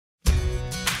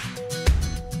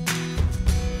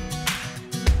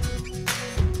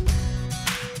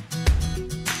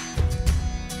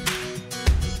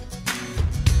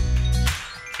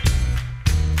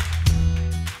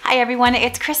Hi everyone,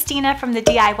 it's Christina from the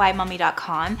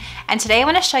DIYmummy.com, and today I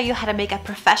want to show you how to make a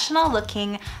professional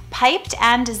looking piped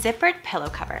and zippered pillow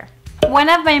cover. One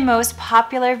of my most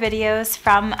popular videos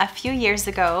from a few years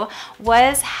ago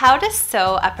was how to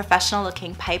sew a professional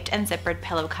looking piped and zippered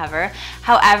pillow cover.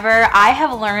 However, I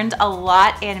have learned a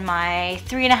lot in my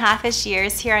 3.5-ish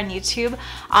years here on YouTube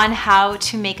on how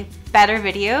to make better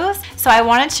videos. So I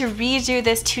wanted to redo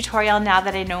this tutorial now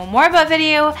that I know more about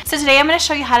video. So today I'm going to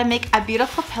show you how to make a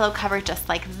beautiful pillow cover just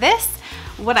like this.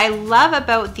 What I love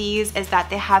about these is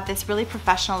that they have this really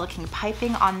professional looking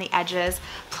piping on the edges,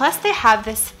 plus they have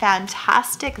this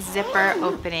fantastic zipper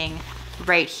opening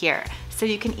right here, so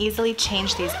you can easily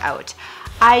change these out.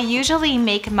 I usually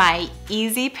make my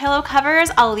easy pillow covers.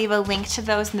 I'll leave a link to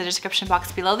those in the description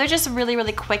box below. They're just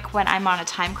really quick when I'm on a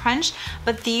time crunch,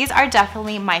 but these are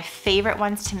definitely my favorite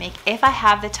ones to make if I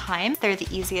have the time. They're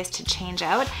the easiest to change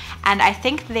out, and I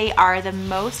think they are the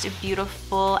most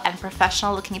beautiful and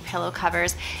professional looking pillow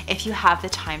covers if you have the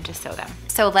time to sew them.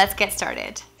 So let's get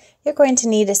started. You're going to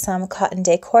need some cotton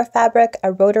decor fabric,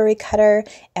 a rotary cutter,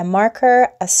 a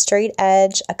marker, a straight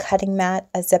edge, a cutting mat,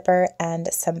 a zipper,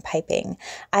 and some piping.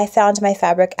 I found my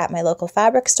fabric at my local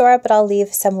fabric store, but I'll leave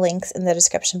some links in the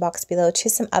description box below to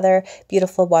some other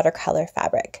beautiful watercolor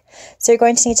fabric. So you're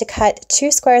going to need to cut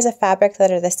 2 squares of fabric that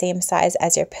are the same size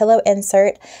as your pillow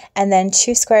insert, and then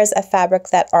 2 squares of fabric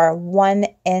that are 1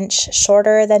 inch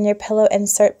shorter than your pillow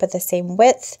insert but the same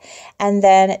width, and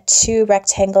then 2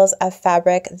 rectangles of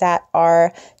fabric that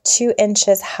are 2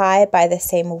 inches high by the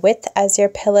same width as your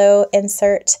pillow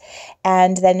insert,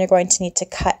 and then you're going to need to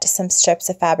cut some strips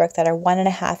of fabric that are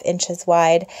 1.5 inches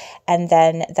wide and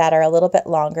then that are a little bit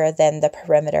longer than the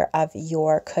perimeter of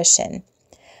your cushion.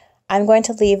 I'm going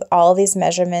to leave all these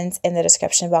measurements in the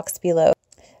description box below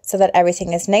so that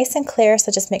everything is nice and clear,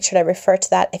 so just make sure to refer to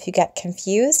that if you get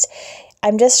confused.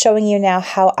 I'm just showing you now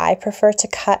how I prefer to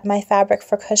cut my fabric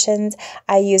for cushions.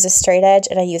 I use a straight edge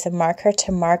and I use a marker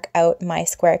to mark out my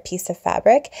square piece of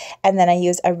fabric, and then I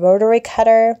use a rotary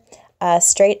cutter, a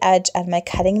straight edge, and my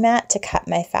cutting mat to cut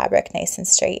my fabric nice and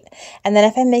straight. And then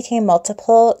if I'm making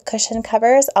multiple cushion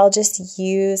covers, I'll just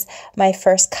use my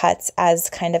first cuts as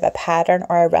kind of a pattern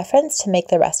or a reference to make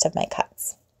the rest of my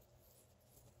cuts.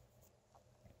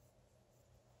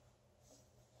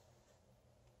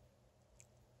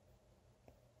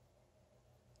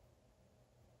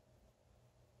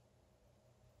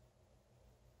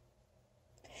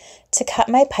 To cut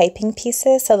my piping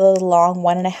pieces, so the long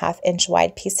 1.5 inch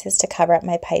wide pieces to cover up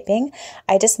my piping,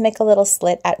 I just make a little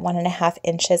slit at 1.5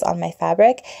 inches on my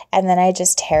fabric, and then I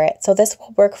just tear it. So this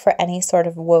will work for any sort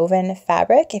of woven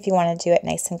fabric. If you want to do it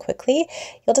nice and quickly,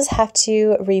 you'll just have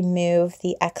to remove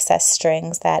the excess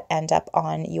strings that end up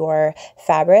on your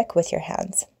fabric with your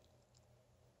hands.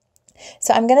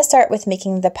 So I'm going to start with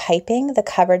making the piping, the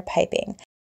covered piping.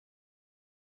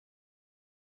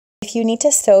 If you need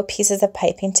to sew pieces of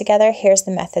piping together, here's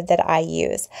the method that I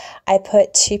use. I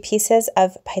put 2 pieces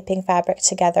of piping fabric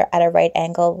together at a right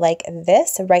angle like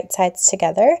this, right sides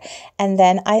together, and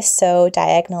then I sew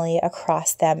diagonally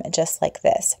across them just like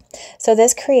this. So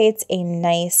this creates a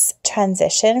nice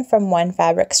transition from one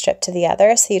fabric strip to the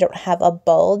other, so you don't have a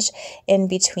bulge in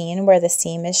between where the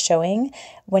seam is showing.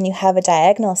 When you have a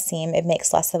diagonal seam, it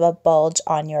makes less of a bulge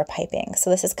on your piping. So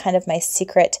this is kind of my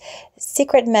secret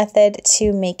method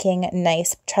to making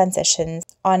nice transitions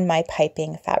on my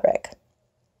piping fabric.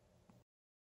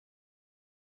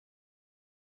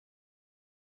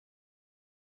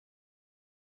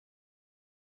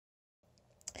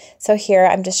 So here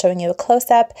I'm just showing you a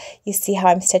close-up. You see how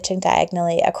I'm stitching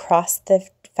diagonally across the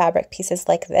fabric pieces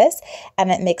like this, and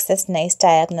it makes this nice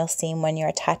diagonal seam when you're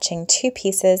attaching 2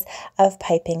 pieces of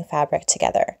piping fabric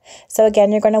together. So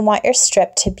again, you're going to want your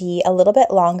strip to be a little bit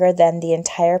longer than the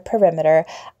entire perimeter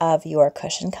of your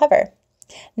cushion cover.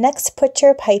 Next, put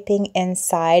your piping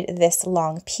inside this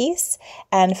long piece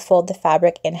and fold the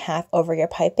fabric in half over your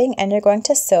piping, and you're going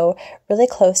to sew really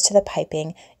close to the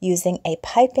piping using a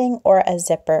piping or a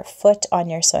zipper foot on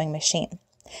your sewing machine.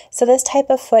 So this type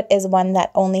of foot is one that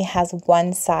only has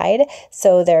one side,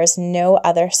 so there's no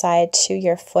other side to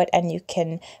your foot, and you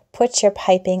can put your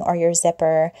piping or your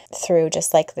zipper through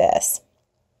just like this.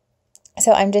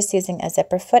 So I'm just using a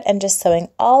zipper foot and just sewing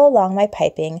all along my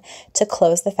piping to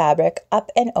close the fabric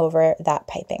up and over that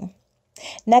piping.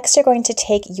 Next, you're going to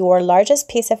take your largest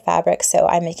piece of fabric. So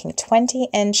I'm making a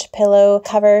 20-inch pillow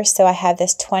cover. So I have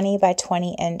this 20 by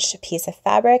 20 inch piece of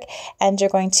fabric, and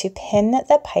you're going to pin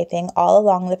the piping all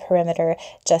along the perimeter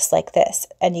just like this.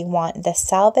 And you want the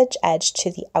selvage edge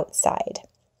to the outside.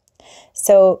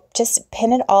 So just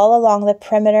pin it all along the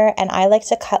perimeter, and I like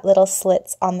to cut little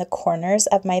slits on the corners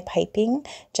of my piping,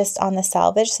 just on the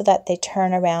selvage, so that they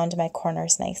turn around my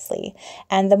corners nicely.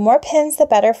 And the more pins, the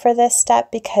better for this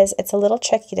step, because it's a little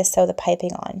tricky to sew the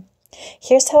piping on.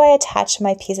 Here's how I attach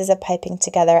my pieces of piping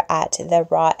together at the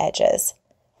raw edges.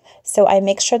 So I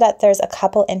make sure that there's a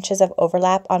couple inches of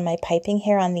overlap on my piping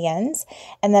here on the ends,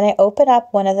 and then I open up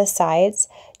one of the sides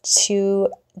to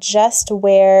just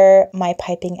where my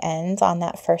piping ends on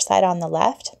that first side on the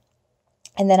left.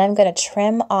 And then I'm going to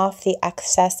trim off the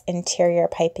excess interior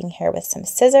piping here with some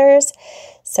scissors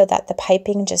so that the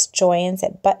piping just joins,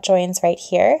 it butt joins right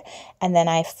here. And then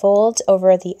I fold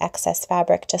over the excess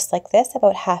fabric just like this,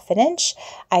 about 1/2 inch.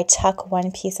 I tuck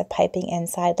one piece of piping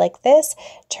inside like this,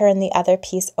 turn the other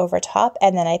piece over top,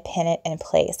 and then I pin it in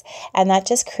place. And that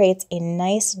just creates a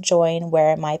nice join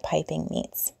where my piping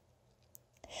meets.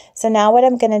 So now what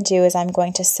I'm going to do is I'm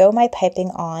going to sew my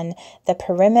piping on the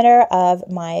perimeter of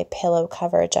my pillow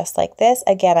cover just like this.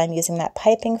 Again, I'm using that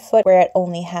piping foot where it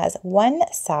only has one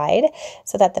side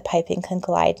so that the piping can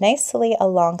glide nicely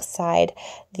alongside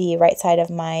the right side of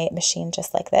my machine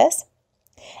just like this.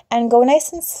 And go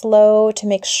nice and slow to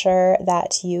make sure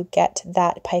that you get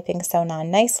that piping sewn on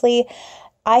nicely.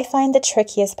 I find the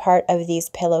trickiest part of these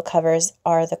pillow covers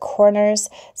are the corners,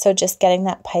 so just getting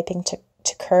that piping to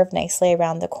curve nicely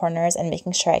around the corners and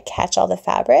making sure I catch all the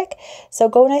fabric. So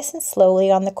go nice and slowly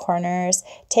on the corners.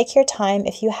 Take your time.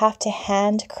 If you have to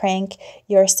hand crank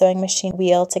your sewing machine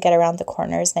wheel to get around the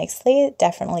corners nicely,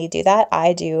 definitely do that.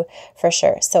 I do for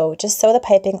sure. So just sew the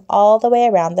piping all the way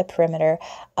around the perimeter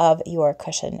of your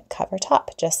cushion cover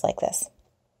top, just like this.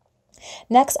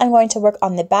 Next, I'm going to work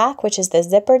on the back, which is the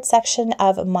zippered section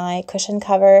of my cushion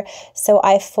cover. So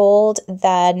I fold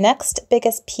the next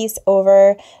biggest piece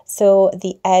over, so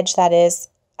the edge that is,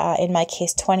 in my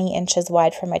case, 20 inches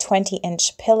wide for my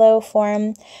 20-inch pillow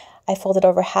form. I fold it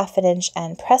over 1/2 inch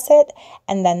and press it,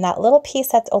 and then that little piece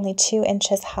that's only 2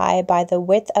 inches high by the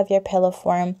width of your pillow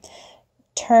form,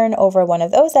 turn over one of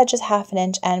those edges 1/2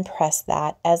 inch and press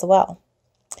that as well.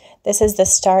 This is the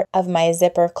start of my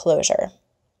zipper closure.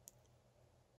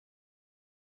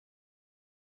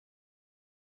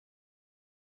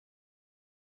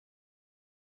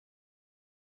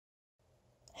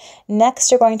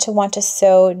 Next, you're going to want to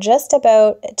sew just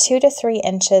about 2 to 3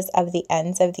 inches of the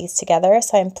ends of these together.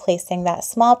 So I'm placing that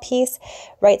small piece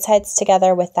right sides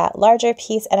together with that larger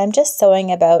piece, and I'm just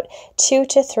sewing about 2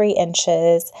 to 3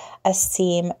 inches a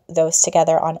seam those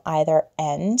together on either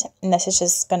end. And this is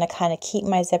just going to kind of keep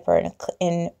my zipper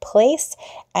in place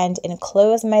and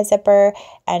enclose my zipper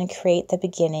and create the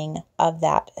beginning of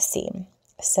that seam.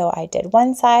 So I did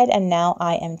one side, and now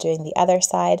I am doing the other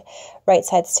side. Right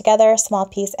sides together, small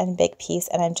piece and big piece,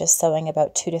 and I'm just sewing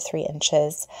about 2 to 3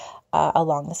 inches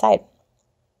along the side.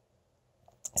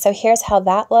 So here's how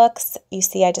that looks. You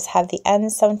see I just have the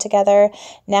ends sewn together.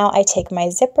 Now I take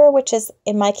my zipper, which is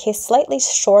in my case slightly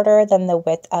shorter than the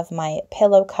width of my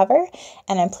pillow cover,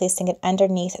 and I'm placing it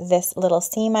underneath this little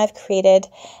seam I've created,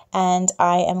 and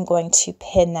I am going to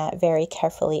pin that very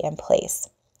carefully in place.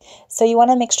 So you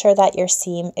want to make sure that your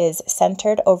seam is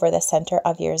centered over the center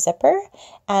of your zipper,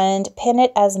 and pin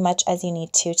it as much as you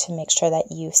need to make sure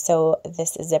that you sew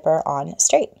this zipper on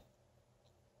straight.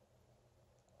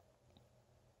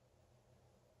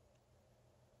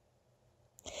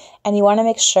 And you want to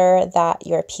make sure that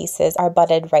your pieces are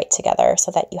butted right together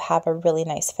so that you have a really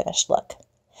nice finished look.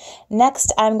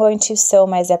 Next, I'm going to sew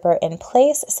my zipper in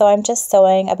place. So I'm just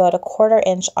sewing about 1/4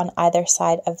 inch on either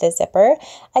side of the zipper.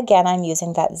 Again, I'm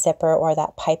using that zipper or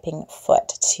that piping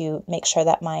foot to make sure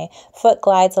that my foot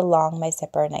glides along my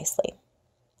zipper nicely.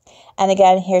 And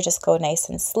again, here just go nice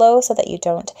and slow so that you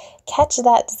don't catch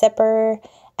that zipper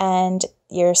and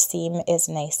your seam is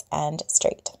nice and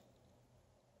straight.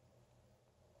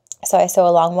 So I sew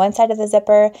along one side of the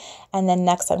zipper, and then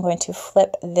next I'm going to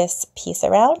flip this piece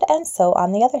around and sew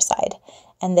on the other side.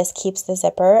 And this keeps the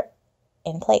zipper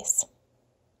in place.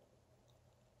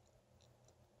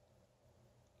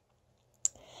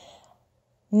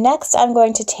 Next, I'm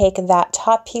going to take that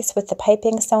top piece with the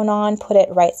piping sewn on, put it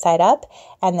right side up,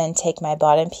 and then take my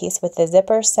bottom piece with the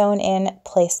zipper sewn in,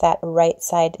 place that right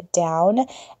side down,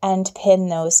 and pin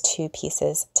those two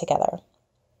pieces together.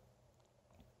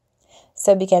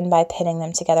 So begin by pinning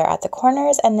them together at the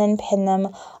corners, and then pin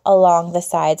them along the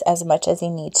sides as much as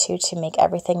you need to make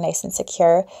everything nice and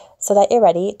secure so that you're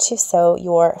ready to sew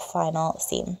your final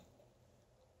seam.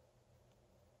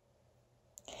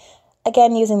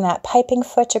 Again, using that piping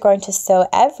foot, you're going to sew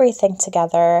everything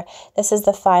together. This is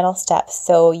the final step.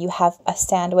 So you have a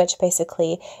sandwich,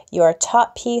 basically your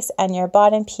top piece and your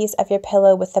bottom piece of your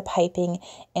pillow with the piping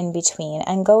in between,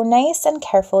 and go nice and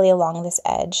carefully along this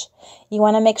edge. You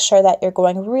want to make sure that you're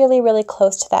going really, really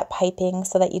close to that piping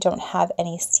so that you don't have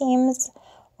any seams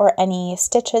or any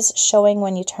stitches showing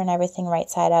when you turn everything right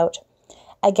side out.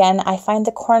 Again, I find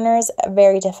the corners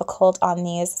very difficult on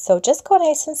these, so just go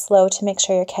nice and slow to make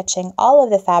sure you're catching all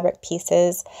of the fabric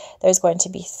pieces. There's going to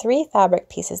be 3 fabric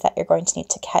pieces that you're going to need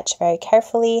to catch very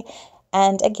carefully.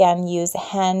 And again, use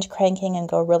hand cranking and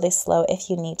go really slow if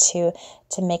you need to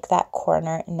make that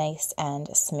corner nice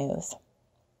and smooth.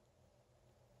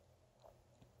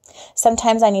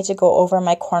 Sometimes I need to go over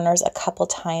my corners a couple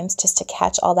times just to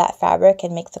catch all that fabric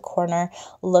and make the corner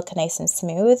look nice and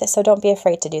smooth. So don't be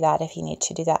afraid to do that if you need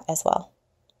to do that as well.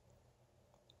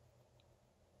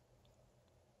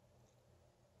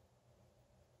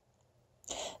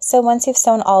 So once you've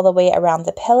sewn all the way around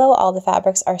the pillow, all the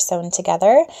fabrics are sewn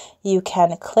together, you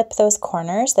can clip those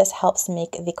corners. This helps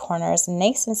make the corners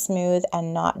nice and smooth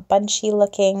and not bunchy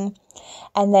looking.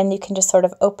 And then you can just sort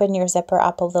of open your zipper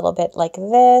up a little bit like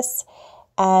this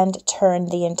and turn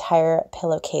the entire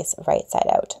pillowcase right side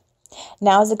out.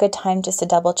 Now is a good time just to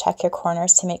double check your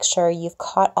corners to make sure you've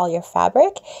caught all your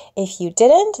fabric. If you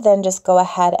didn't, then just go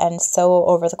ahead and sew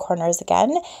over the corners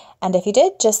again. And if you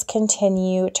did, just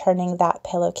continue turning that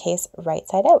pillowcase right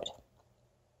side out.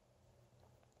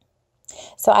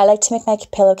 So I like to make my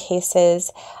pillowcases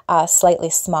slightly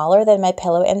smaller than my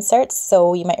pillow inserts.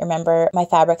 So you might remember my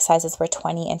fabric sizes were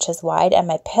 20 inches wide and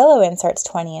my pillow inserts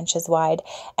 20 inches wide.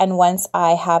 And once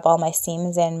I have all my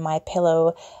seams in, my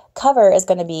pillow cover is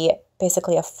going to be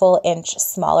basically a full inch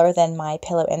smaller than my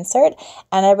pillow insert,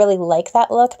 and I really like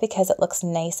that look because it looks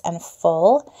nice and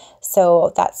full.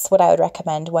 So that's what I would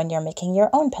recommend when you're making your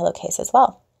own pillowcase as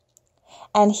well.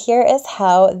 And here is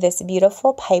how this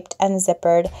beautiful piped and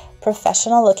zippered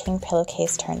professional looking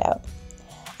pillowcase turned out.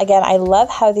 Again, I love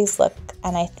how these look,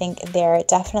 and I think they're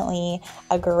definitely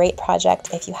a great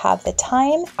project if you have the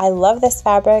time. I love this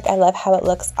fabric. I love how it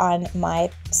looks on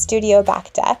my studio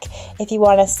back deck. If you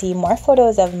want to see more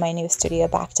photos of my new studio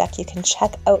back deck, you can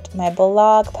check out my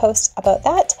blog post about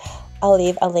that. I'll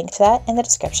leave a link to that in the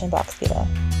description box below.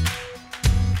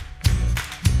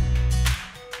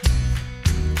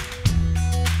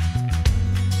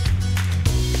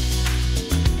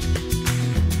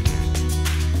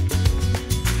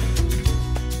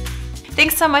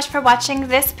 Thanks so much for watching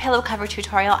this pillow cover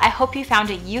tutorial. I hope you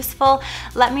found it useful.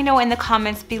 Let me know in the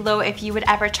comments below if you would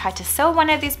ever try to sew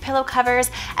one of these pillow covers.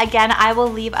 Again, I will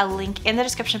leave a link in the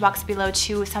description box below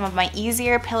to some of my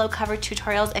easier pillow cover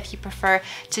tutorials if you prefer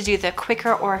to do the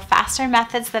quicker or faster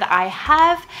methods that I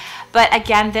have. But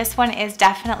again, this one is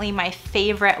definitely my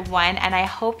favorite one, and I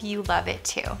hope you love it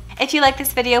too. If you like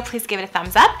this video, please give it a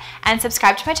thumbs up and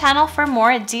subscribe to my channel for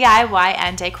more DIY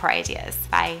and decor ideas.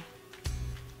 Bye.